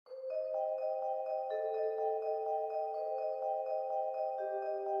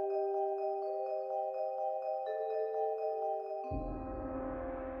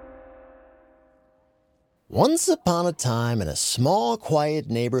Once upon a time in a small, quiet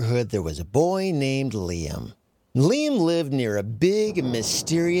neighborhood, there was a boy named Liam. Liam lived near a big and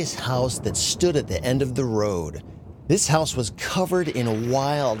mysterious house that stood at the end of the road. This house was covered in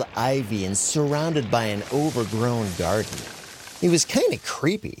wild ivy and surrounded by an overgrown garden. It was kind of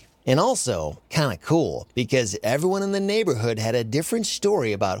creepy and also kind of cool because everyone in the neighborhood had a different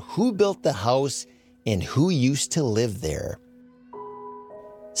story about who built the house and who used to live there.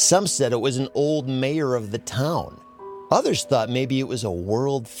 Some said it was an old mayor of the town. Others thought maybe it was a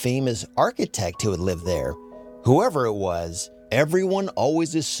world-famous architect who had lived there. Whoever it was, everyone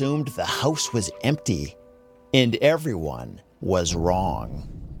always assumed the house was empty, and everyone was wrong.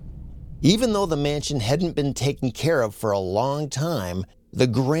 Even though the mansion hadn't been taken care of for a long time, the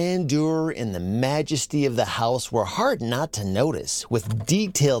grandeur and the majesty of the house were hard not to notice, with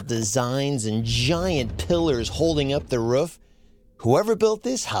detailed designs and giant pillars holding up the roof. Whoever built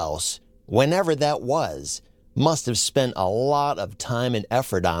this house, whenever that was, must have spent a lot of time and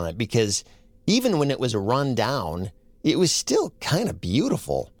effort on it because even when it was run down, it was still kind of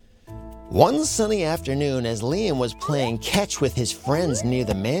beautiful. One sunny afternoon, as Liam was playing catch with his friends near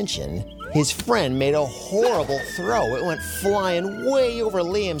the mansion, his friend made a horrible throw. It went flying way over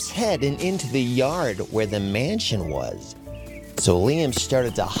Liam's head and into the yard where the mansion was. So Liam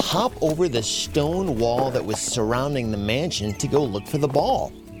started to hop over the stone wall that was surrounding the mansion to go look for the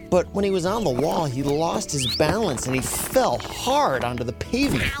ball. But when he was on the wall, he lost his balance and he fell hard onto the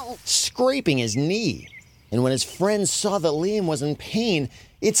pavement, scraping his knee. And when his friends saw that Liam was in pain,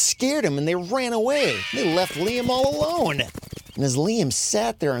 it scared him and they ran away. They left Liam all alone. And as Liam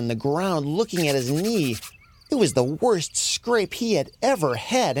sat there on the ground looking at his knee, it was the worst scrape he had ever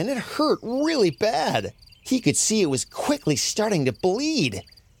had, and it hurt really bad. He could see it was quickly starting to bleed.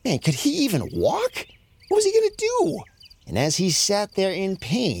 Man, could he even walk? What was he going to do? And as he sat there in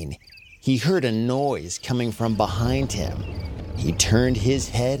pain, he heard a noise coming from behind him. He turned his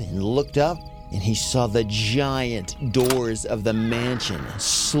head and looked up, and he saw the giant doors of the mansion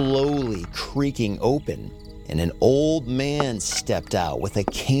slowly creaking open. And an old man stepped out with a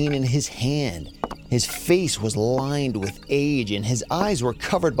cane in his hand. His face was lined with age, and his eyes were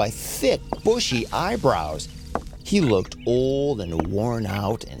covered by thick, bushy eyebrows. He looked old and worn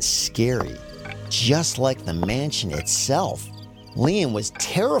out and scary, just like the mansion itself. Liam was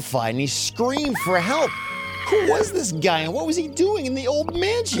terrified, and he screamed for help. Who was this guy, and what was he doing in the old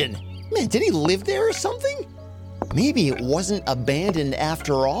mansion? Man, did he live there or something? Maybe it wasn't abandoned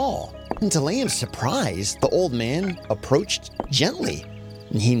after all. And to Liam's surprise, the old man approached gently.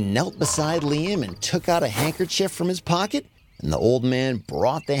 And he knelt beside Liam and took out a handkerchief from his pocket. And the old man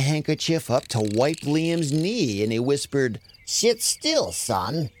brought the handkerchief up to wipe Liam's knee, and he whispered, "Sit still,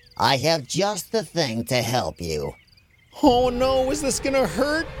 son. I have just the thing to help you." "Oh no, is this gonna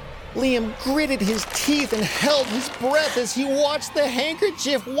hurt?" Liam gritted his teeth and held his breath as he watched the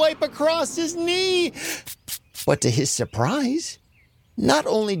handkerchief wipe across his knee. But to his surprise, not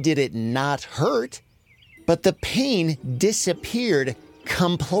only did it not hurt, but the pain disappeared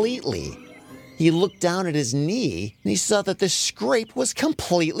completely. He looked down at his knee and he saw that the scrape was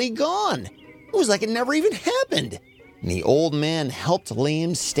completely gone. It was like it never even happened. And the old man helped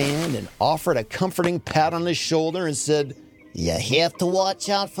Liam stand and offered a comforting pat on his shoulder and said, "You have to watch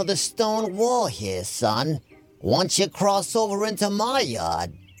out for the stone wall here, son. Once you cross over into my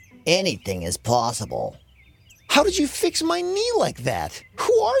yard, anything is possible." "How did you fix my knee like that?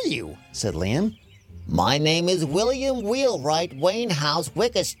 Who are you?" said Liam. "My name is William Wheelwright Wainhouse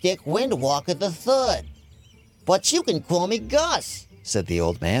Wickerstick Windwalker III. But you can call me Gus," said the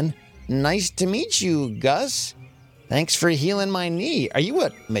old man. "Nice to meet you, Gus. Thanks for healing my knee. Are you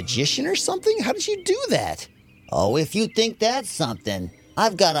a magician or something? How did you do that?" "Oh, if you think that's something,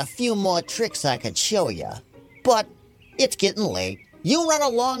 I've got a few more tricks I could show you. But it's getting late. You run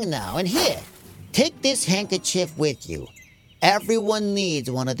along now, and here, take this handkerchief with you. Everyone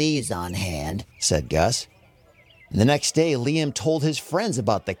needs one of these on hand," said Gus. And the next day, Liam told his friends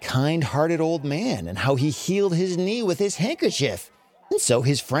about the kind-hearted old man and how he healed his knee with his handkerchief. And so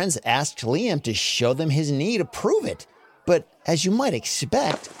his friends asked Liam to show them his knee to prove it. But as you might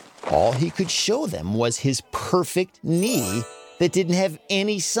expect, all he could show them was his perfect knee that didn't have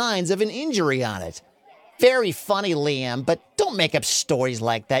any signs of an injury on it. "Very funny, Liam, but don't make up stories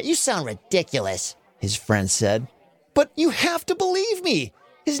like that. You sound ridiculous," his friend said. "But you have to believe me.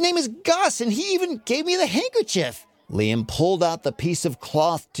 His name is Gus, and he even gave me the handkerchief." Liam pulled out the piece of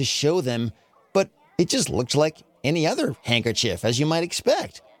cloth to show them, but it just looked like any other handkerchief, as you might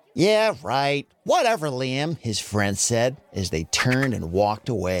expect. "Yeah, right. Whatever, Liam," his friend said as they turned and walked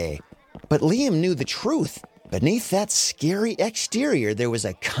away. But Liam knew the truth. Beneath that scary exterior, there was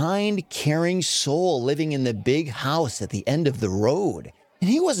a kind, caring soul living in the big house at the end of the road. And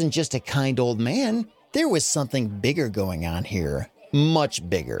he wasn't just a kind old man. There was something bigger going on here. Much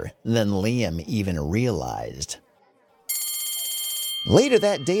bigger than Liam even realized. Later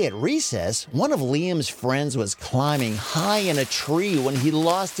that day at recess, one of Liam's friends was climbing high in a tree when he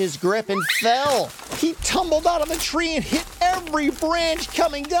lost his grip and fell. He tumbled out of the tree and hit every branch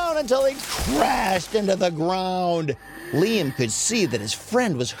coming down until he crashed into the ground. Liam could see that his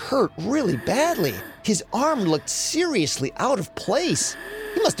friend was hurt really badly. His arm looked seriously out of place.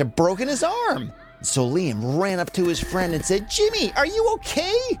 He must have broken his arm. So Liam ran up to his friend and said, "Jimmy, are you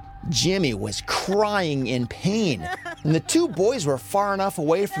okay?" Jimmy was crying in pain, and the two boys were far enough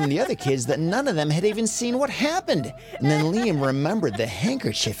away from the other kids that none of them had even seen what happened. And then Liam remembered the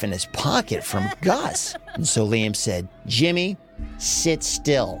handkerchief in his pocket from Gus. And so Liam said, "Jimmy, sit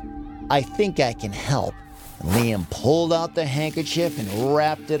still. I think I can help." And Liam pulled out the handkerchief and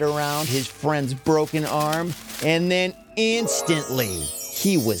wrapped it around his friend's broken arm, and then instantly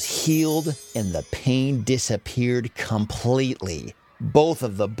he was healed and the pain disappeared completely. Both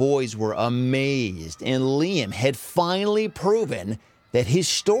of the boys were amazed, and Liam had finally proven that his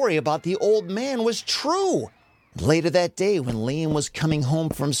story about the old man was true. Later that day, when Liam was coming home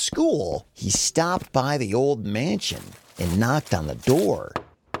from school, he stopped by the old mansion and knocked on the door.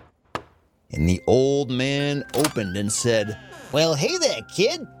 And the old man opened and said, "Well, hey there,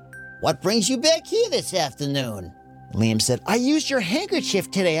 kid. What brings you back here this afternoon?" Liam said, "I used your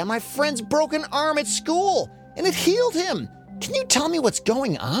handkerchief today on my friend's broken arm at school, and it healed him. Can you tell me what's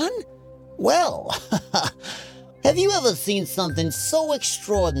going on?" Well, have you ever seen something so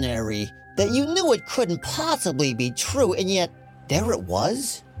extraordinary that you knew it couldn't possibly be true, and yet there it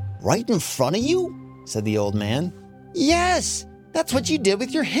was, right in front of you? Said the old man. "Yes, that's what you did with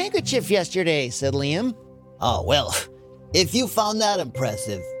your handkerchief yesterday," said Liam. Oh, well, if you found that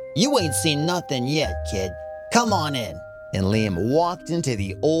impressive, you ain't seen nothing yet, kid. Come on in. And Liam walked into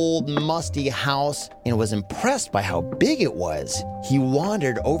the old, musty house and was impressed by how big it was. He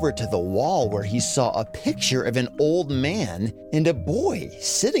wandered over to the wall where he saw a picture of an old man and a boy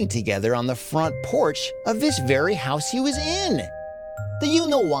sitting together on the front porch of this very house he was in. Do you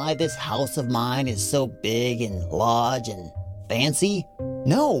know why this house of mine is so big and large and fancy?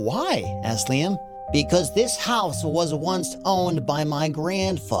 "No, why?" asked Liam. Because this house was once owned by my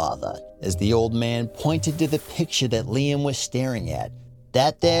grandfather, as the old man pointed to the picture that Liam was staring at.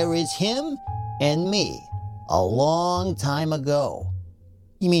 That there is him and me, a long time ago.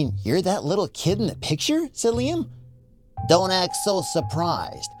 "You mean you're that little kid in the picture?" said Liam. Don't act so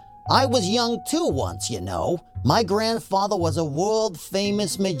surprised. I was young too once, you know. My grandfather was a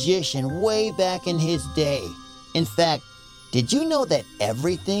world-famous magician way back in his day. In fact, did you know that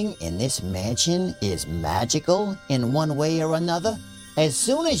everything in this mansion is magical in one way or another? As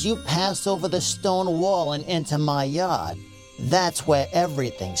soon as you pass over the stone wall and enter my yard, that's where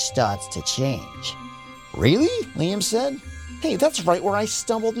everything starts to change. "Really?" Liam said. "Hey, that's right where I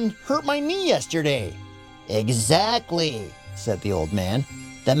stumbled and hurt my knee yesterday." Exactly, said the old man.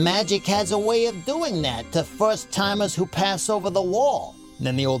 The magic has a way of doing that to first-timers who pass over the wall.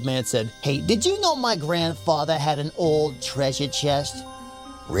 Then the old man said, "Hey, did you know my grandfather had an old treasure chest?"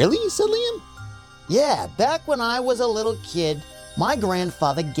 "Really?" said Liam. "Yeah, back when I was a little kid, my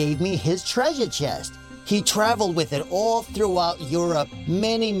grandfather gave me his treasure chest. He traveled with it all throughout Europe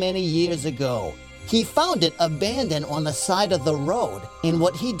many, many years ago. He found it abandoned on the side of the road, and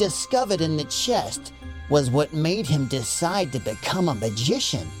what he discovered in the chest was what made him decide to become a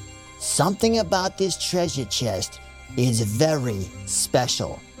magician. Something about this treasure chest is very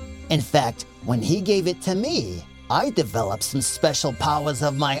special. In fact, when he gave it to me, I developed some special powers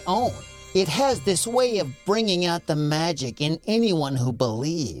of my own. It has this way of bringing out the magic in anyone who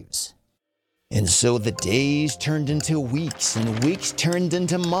believes." And so the days turned into weeks, and weeks turned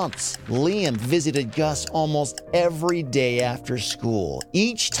into months. Liam visited Gus almost every day after school,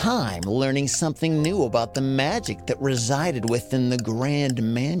 each time learning something new about the magic that resided within the grand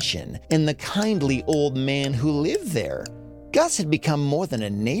mansion and the kindly old man who lived there. Gus had become more than a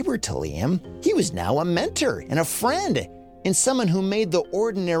neighbor to Liam. He was now a mentor and a friend, and someone who made the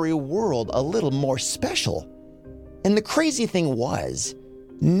ordinary world a little more special. And the crazy thing was,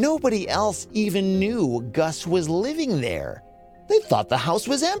 nobody else even knew Gus was living there. They thought the house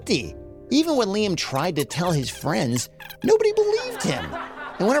was empty. Even when Liam tried to tell his friends, nobody believed him.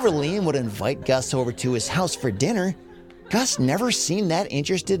 And whenever Liam would invite Gus over to his house for dinner, Gus never seemed that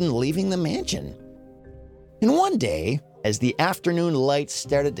interested in leaving the mansion. And one day, as the afternoon light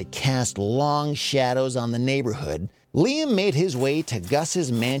started to cast long shadows on the neighborhood, Liam made his way to Gus's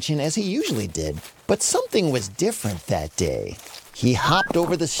mansion as he usually did, but something was different that day. He hopped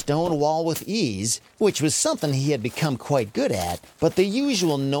over the stone wall with ease, which was something he had become quite good at, but the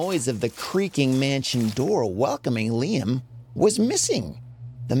usual noise of the creaking mansion door welcoming Liam was missing.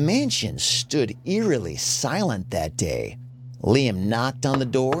 The mansion stood eerily silent that day. Liam knocked on the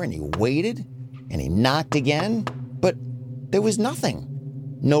door and he waited, and he knocked again, but there was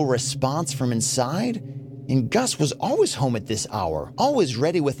nothing. No response from inside, and Gus was always home at this hour, always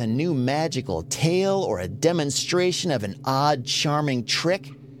ready with a new magical tale or a demonstration of an odd, charming trick.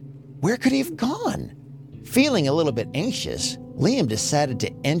 Where could he have gone? Feeling a little bit anxious, Liam decided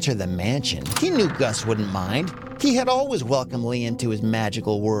to enter the mansion. He knew Gus wouldn't mind. He had always welcomed Liam to his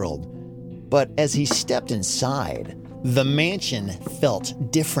magical world. But as he stepped inside, the mansion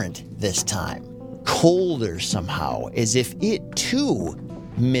felt different this time. Colder somehow, as if it too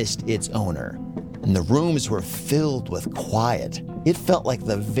missed its owner. And the rooms were filled with quiet. It felt like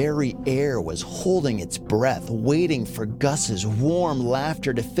the very air was holding its breath, waiting for Gus's warm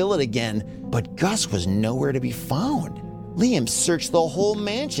laughter to fill it again, but Gus was nowhere to be found. Liam searched the whole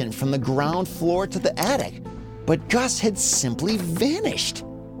mansion from the ground floor to the attic, but Gus had simply vanished.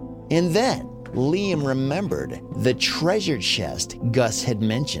 And then Liam remembered the treasure chest Gus had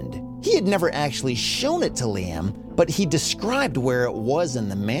mentioned. He had never actually shown it to Liam, but he described where it was in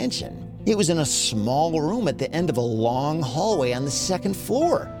the mansion. It was in a small room at the end of a long hallway on the second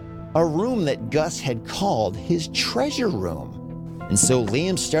floor, a room that Gus had called his treasure room. And so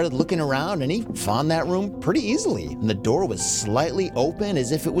Liam started looking around and he found that room pretty easily, and the door was slightly open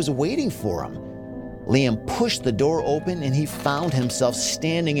as if it was waiting for him. Liam pushed the door open and he found himself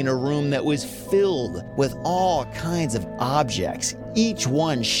standing in a room that was filled with all kinds of objects, each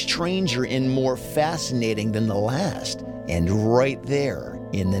one stranger and more fascinating than the last. And right there,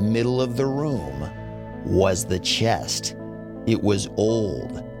 in the middle of the room, was the chest. It was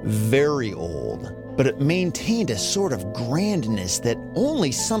old, very old, but it maintained a sort of grandness that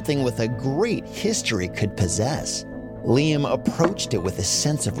only something with a great history could possess. Liam approached it with a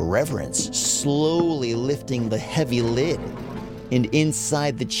sense of reverence, slowly lifting the heavy lid. And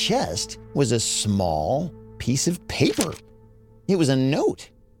inside the chest was a small piece of paper. It was a note,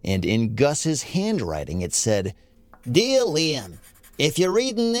 and in Gus's handwriting it said, Dear Liam, if you're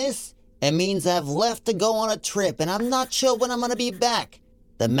reading this, it means I've left to go on a trip and I'm not sure when I'm going to be back.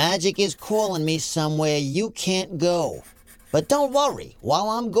 The magic is calling me somewhere you can't go. But don't worry, while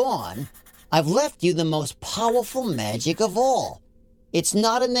I'm gone, I've left you the most powerful magic of all. It's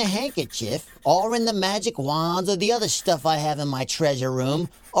not in the handkerchief, or in the magic wands, or the other stuff I have in my treasure room,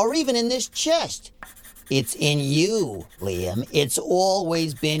 or even in this chest. It's in you, Liam. It's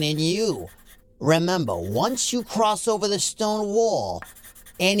always been in you. Remember, once you cross over the stone wall,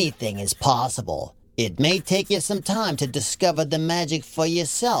 anything is possible. It may take you some time to discover the magic for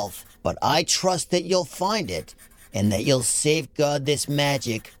yourself, but I trust that you'll find it, and that you'll safeguard this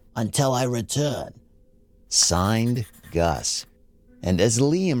magic until I return. Signed, Gus. And as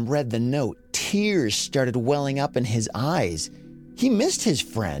Liam read the note, tears started welling up in his eyes. He missed his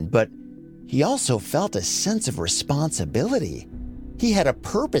friend, but he also felt a sense of responsibility. He had a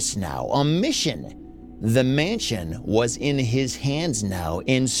purpose now, a mission. The mansion was in his hands now,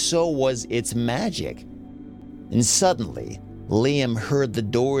 and so was its magic. And suddenly, Liam heard the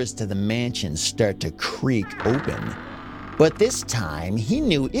doors to the mansion start to creak open. But this time, he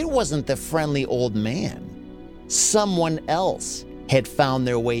knew it wasn't the friendly old man. Someone else had found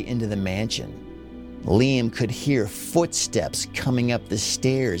their way into the mansion. Liam could hear footsteps coming up the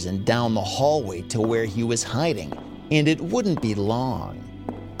stairs and down the hallway to where he was hiding, and it wouldn't be long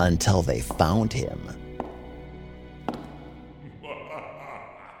until they found him.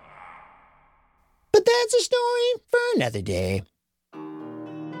 But that's a story for another day.